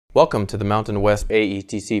Welcome to the Mountain West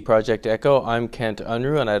AETC Project Echo. I'm Kent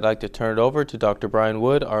Unruh, and I'd like to turn it over to Dr. Brian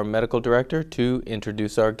Wood, our medical director, to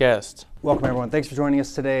introduce our guest. Welcome everyone. Thanks for joining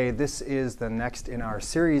us today. This is the next in our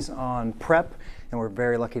series on PrEP, and we're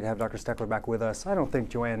very lucky to have Dr. Steckler back with us. I don't think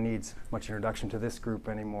Joanne needs much introduction to this group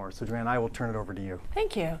anymore. So Joanne, I will turn it over to you.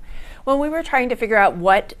 Thank you. Well, we were trying to figure out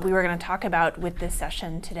what we were going to talk about with this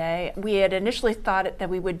session today. We had initially thought that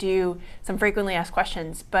we would do some frequently asked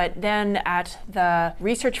questions, but then at the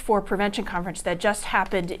Research for Prevention conference that just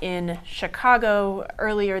happened in Chicago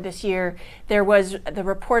earlier this year, there was the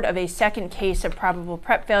report of a second case of probable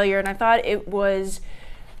PrEP failure, and I thought it was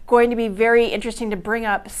going to be very interesting to bring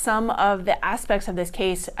up some of the aspects of this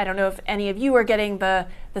case. I don't know if any of you are getting the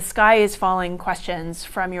sky is falling questions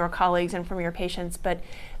from your colleagues and from your patients, but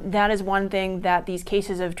that is one thing that these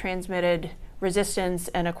cases of transmitted resistance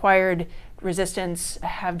and acquired resistance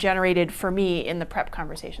have generated for me in the PrEP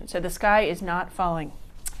conversation. So the sky is not falling.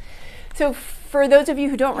 So for those of you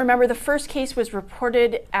who don't remember, the first case was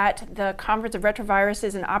reported at the Conference of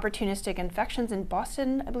Retroviruses and Opportunistic Infections in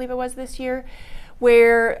Boston, I believe it was this year,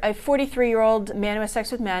 where a 43-year-old man who has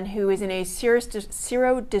sex with men who is in a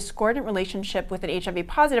serodiscordant relationship with an HIV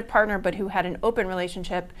positive partner but who had an open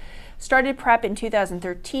relationship, started PrEP in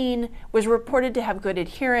 2013, was reported to have good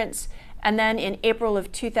adherence, and then in April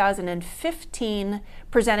of 2015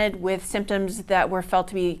 presented with symptoms that were felt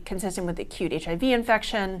to be consistent with acute HIV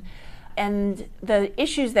infection. And the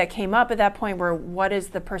issues that came up at that point were, what is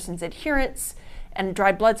the person's adherence? And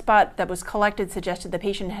dry blood spot that was collected suggested the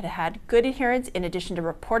patient had had good adherence, in addition to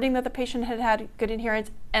reporting that the patient had had good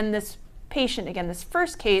adherence. And this patient, again, this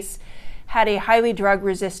first case, had a highly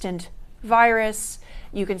drug-resistant virus.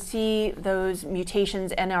 You can see those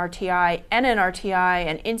mutations, NRTI, NNRTI,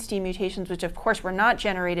 and INSTI mutations, which of course were not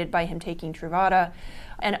generated by him taking Truvada.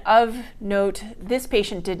 And of note, this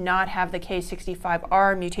patient did not have the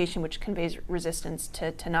K65R mutation, which conveys resistance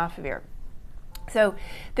to tenofovir. So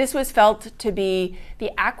this was felt to be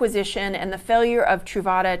the acquisition and the failure of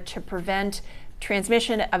Truvada to prevent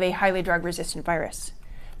transmission of a highly drug-resistant virus.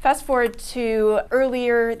 Fast forward to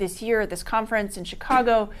earlier this year at this conference in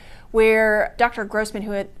Chicago, where Dr. Grossman,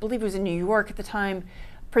 who I believe was in New York at the time,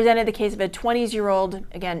 presented the case of a 20-year-old,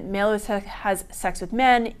 again, male who has sex with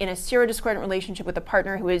men in a serodiscordant relationship with a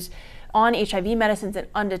partner who is on HIV medicines and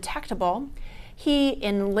undetectable. He,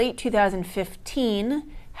 in late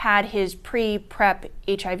 2015, had his pre-PrEP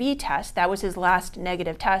HIV test. That was his last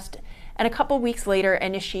negative test. And a couple weeks later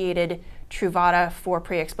initiated Truvada for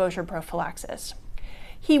pre-exposure prophylaxis.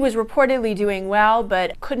 He was reportedly doing well,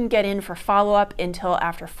 but couldn't get in for follow-up until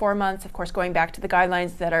after 4 months. Of course, going back to the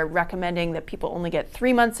guidelines that are recommending that people only get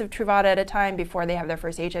 3 months of Truvada at a time before they have their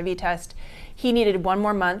first HIV test. He needed 1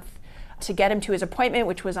 more month to get him to his appointment,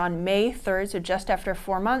 which was on May 3rd, so just after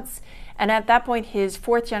 4 months. And at that point, his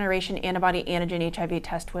 4th generation antibody antigen HIV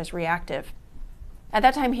test was reactive. At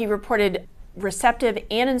that time, he reported receptive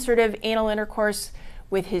and insertive anal intercourse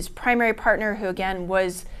with his primary partner, who again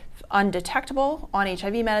was undetectable on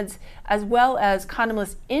HIV meds, as well as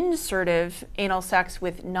condomless insertive anal sex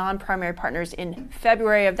with non-primary partners in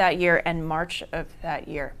February of that year and March of that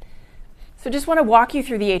year. So just want to walk you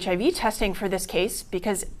through the HIV testing for this case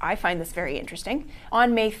because I find this very interesting.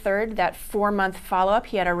 On May 3rd, that 4-month follow-up,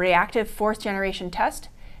 he had a reactive 4th generation test.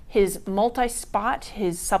 His multi-spot,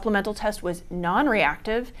 his supplemental test, was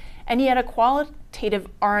non-reactive, and he had a qualitative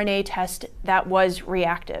RNA test that was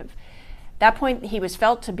reactive. At that point, he was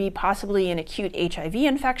felt to be possibly an acute HIV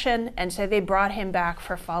infection, and so they brought him back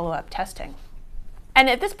for follow-up testing. And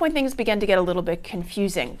at this point, things began to get a little bit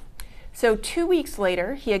confusing. So 2 weeks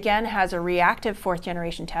later, he again has a reactive 4th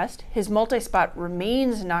generation test. His multi-spot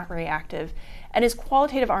remains not reactive, and his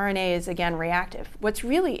qualitative RNA is again reactive. What's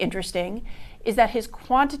really interesting is that his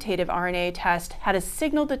quantitative RNA test had a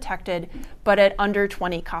signal detected, but at under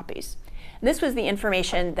 20 copies. And this was the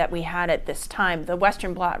information that we had at this time. The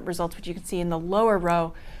Western blot results, which you can see in the lower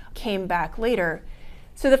row, came back later.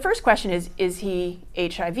 So the first question is he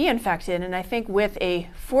HIV infected? And I think with a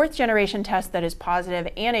 4th generation test that is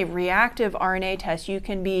positive and a reactive RNA test, you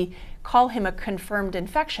can call him a confirmed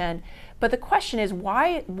infection. But the question is,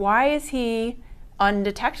 why is he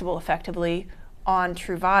undetectable effectively on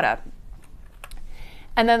Truvada?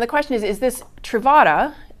 And then the question is this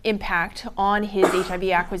Truvada impact on his HIV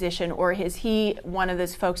acquisition, or is he one of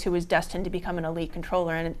those folks who was destined to become an elite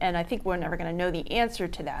controller? And I think we're never going to know the answer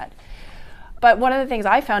to that. But one of the things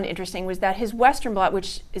I found interesting was that his Western blot,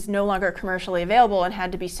 which is no longer commercially available and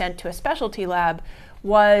had to be sent to a specialty lab,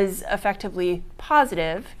 was effectively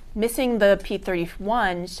positive, missing the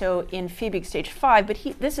P31, so in phoebic stage 5, but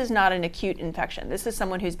this is not an acute infection. This is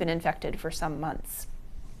someone who's been infected for some months.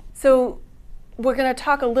 So we're going to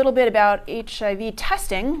talk a little bit about HIV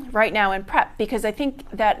testing right now in PrEP, because I think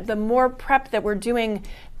that the more PrEP that we're doing,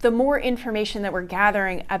 the more information that we're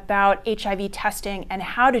gathering about HIV testing and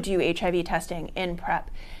how to do HIV testing in PrEP.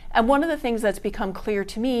 And one of the things that's become clear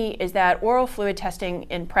to me is that oral fluid testing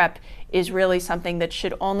in PrEP is really something that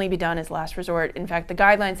should only be done as last resort. In fact, the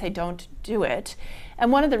guidelines say don't do it.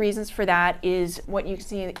 And one of the reasons for that is what you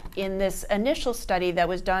see in this initial study that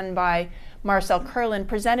was done by Marcel Kerlin,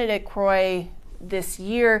 presented at CROI this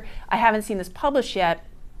year. I haven't seen this published yet,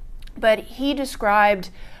 but he described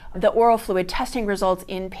the oral fluid testing results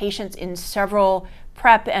in patients in several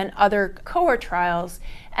PrEP and other cohort trials,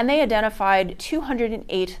 and they identified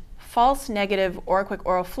 208 false negative OraQuick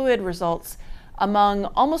oral fluid results among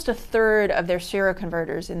almost a third of their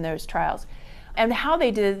seroconverters in those trials. And how they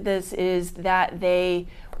did this is that they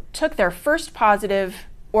took their first positive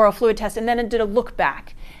oral fluid test and then did a look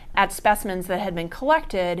back at specimens that had been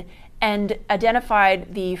collected and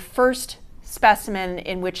identified the first specimen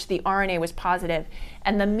in which the RNA was positive.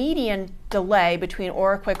 And the median delay between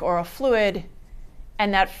OraQuick oral fluid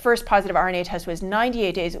and that first positive RNA test was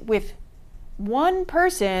 98 days, with one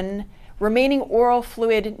person remaining oral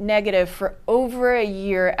fluid negative for over a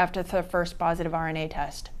year after the first positive RNA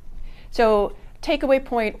test. So takeaway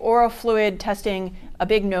point, oral fluid testing, a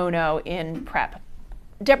big no-no in PrEP.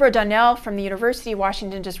 Deborah Donnell from the University of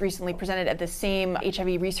Washington just recently presented at the same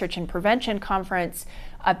HIV Research and Prevention Conference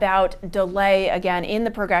about delay, again, in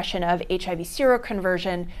the progression of HIV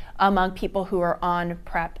seroconversion among people who are on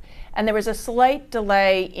PrEP. And there was a slight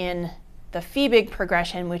delay in the Phoebig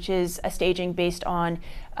progression, which is a staging based on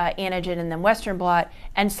antigen and then Western blot,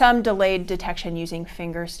 and some delayed detection using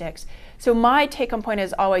finger sticks. So my take-home point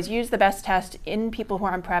is always use the best test in people who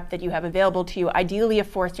are on PrEP that you have available to you, ideally a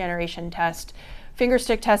fourth generation test. Finger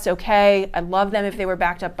stick tests, okay. I love them if they were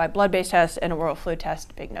backed up by blood-based tests, and a oral fluid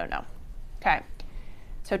test, big no-no. Okay,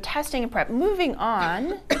 so testing and PrEP. Moving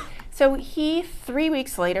on. So he, 3.5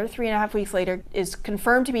 weeks later, is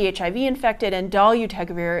confirmed to be HIV infected, and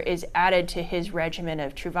dolutegravir is added to his regimen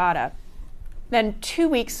of Truvada. Then 2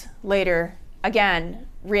 weeks later, again,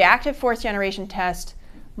 reactive fourth generation test,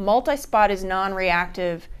 multi-spot is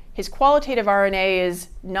non-reactive, his qualitative RNA is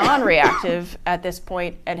non-reactive at this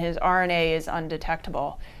point, and his RNA is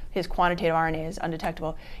undetectable. His quantitative RNA is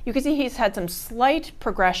undetectable. You can see he's had some slight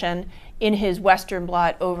progression in his Western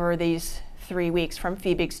blot over these 3 weeks, from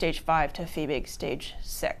Phoebig stage 5 to Phoebig stage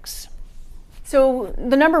 6. So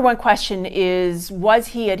the number one question is, was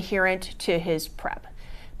he adherent to his PrEP?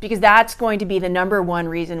 Because that's going to be the number one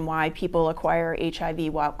reason why people acquire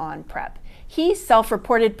HIV while on PrEP. He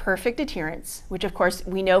self-reported perfect adherence, which of course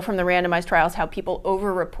we know from the randomized trials how people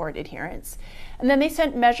over-report adherence. And then they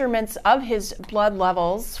sent measurements of his blood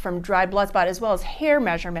levels from dried blood spot as well as hair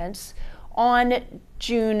measurements on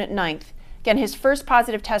June 9th. Again, his first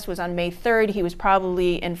positive test was on May 3rd. He was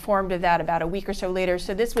probably informed of that about a week or so later.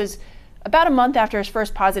 So this was about a month after his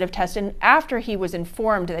first positive test and after he was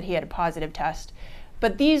informed that he had a positive test.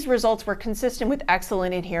 But these results were consistent with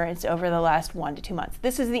excellent adherence over the last 1 to 2 months.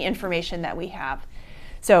 This is the information that we have.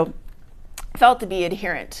 So, felt to be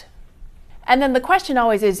adherent. And then the question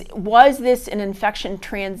always is, was this an infection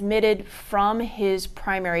transmitted from his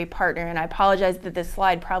primary partner? And I apologize that this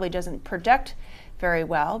slide probably doesn't project very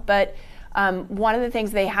well, but one of the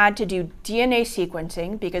things they had to do DNA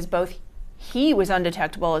sequencing, because both he was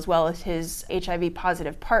undetectable as well as his HIV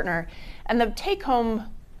positive partner. And the take-home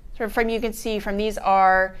from you can see from these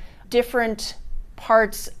are different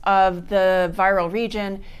parts of the viral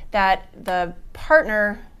region, that the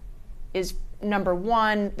partner is number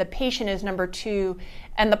 1, the patient is number 2,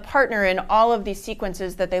 and the partner in all of these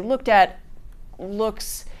sequences that they looked at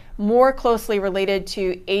looks more closely related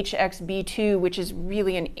to HXB2, which is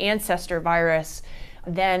really an ancestor virus,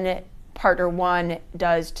 than partner 1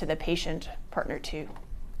 does to the patient partner 2.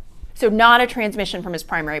 So not a transmission from his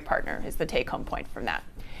primary partner is the take-home point from that.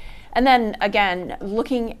 And then again,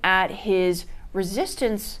 looking at his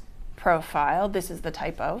resistance profile, this is the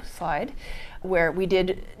typo slide, where we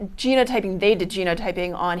did genotyping, they did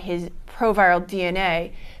genotyping on his proviral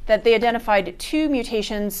DNA, that they identified 2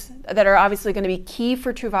 mutations that are obviously going to be key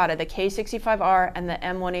for Truvada, the K65R and the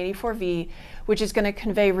M184V, which is going to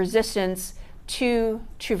convey resistance to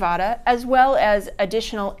Truvada, as well as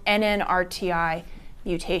additional NNRTI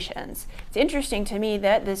mutations. It's interesting to me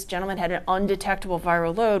that this gentleman had an undetectable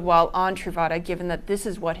viral load while on Truvada, given that this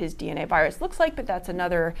is what his DNA virus looks like, but that's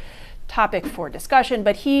another topic for discussion.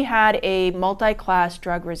 But he had a multi-class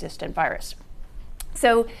drug-resistant virus.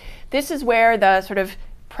 So this is where the sort of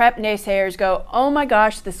PrEP naysayers go, oh my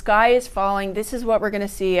gosh, the sky is falling, this is what we're going to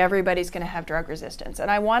see, everybody's going to have drug resistance. And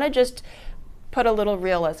I want to just put a little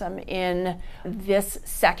realism in this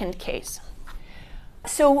second case.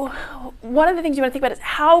 So one of the things you want to think about is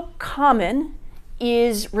how common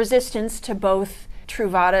is resistance to both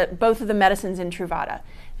Truvada, both of the medicines in Truvada,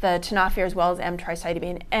 the tenofovir as well as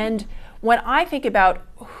M-tricytidine. And when I think about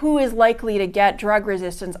who is likely to get drug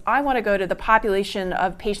resistance, I want to go to the population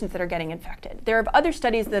of patients that are getting infected. There are other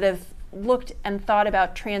studies that have looked and thought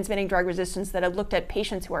about transmitting drug resistance that have looked at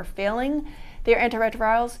patients who are failing their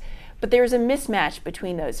antiretrovirals, but there's a mismatch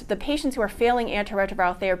between those. The patients who are failing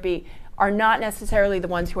antiretroviral therapy are not necessarily the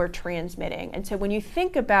ones who are transmitting. And so when you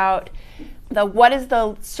think about what is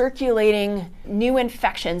the circulating new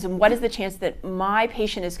infections and what is the chance that my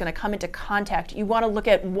patient is going to come into contact, you want to look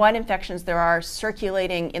at what infections there are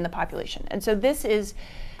circulating in the population. And so this is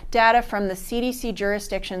data from the CDC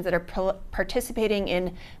jurisdictions that are participating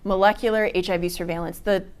in molecular HIV surveillance.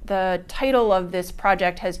 The title of this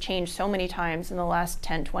project has changed so many times in the last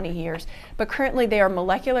 10, 20 years, but currently they are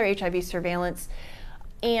molecular HIV surveillance.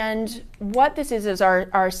 And what this is our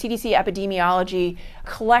CDC epidemiology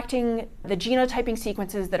collecting the genotyping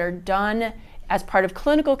sequences that are done as part of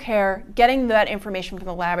clinical care, getting that information from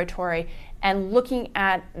the laboratory, and looking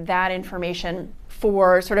at that information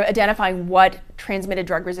for sort of identifying what transmitted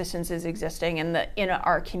drug resistance is existing in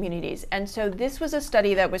our communities. And so this was a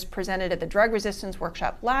study that was presented at the Drug Resistance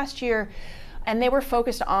Workshop last year, and they were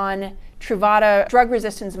focused on Truvada drug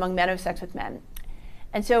resistance among men who have sex with men.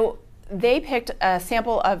 And so they picked a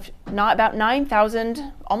sample of about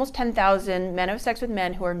 9,000, almost 10,000 men who have sex with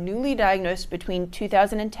men who are newly diagnosed between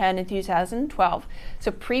 2010 and 2012,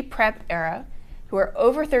 so pre-PrEP era, who are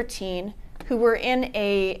over 13, who were in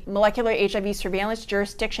a molecular HIV surveillance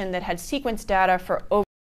jurisdiction that had sequence data for over